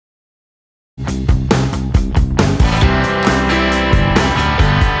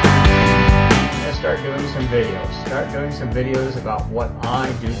some videos. Start doing some videos about what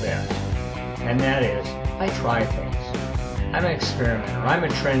I do best. And that is, I try things. I'm an experimenter. I'm a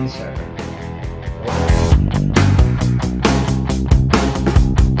trendsetter.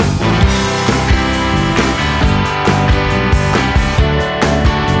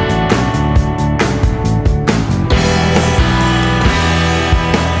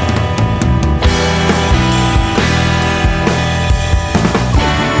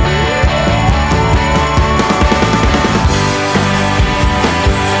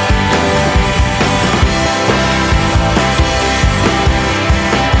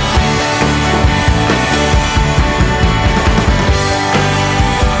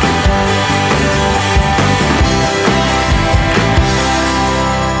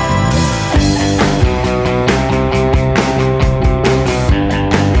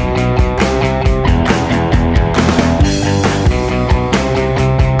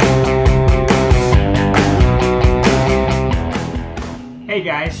 Hey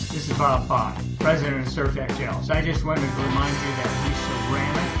guys, this is Bob Pott, President of CerTechGels. I just wanted to remind you that we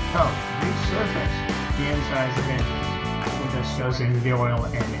resurface the insides of engines. It just goes into the oil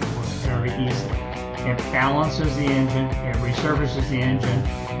and it works very easily. It balances the engine, it resurfaces the engine,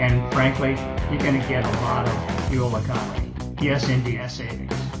 and frankly, you're going to get a lot of fuel economy. Yes, indeed, gas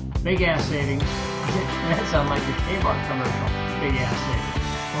savings. Big ass savings. That sounds like a Kmart commercial. Big ass savings.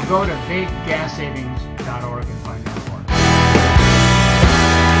 Well, go to biggassavings.org and find out more.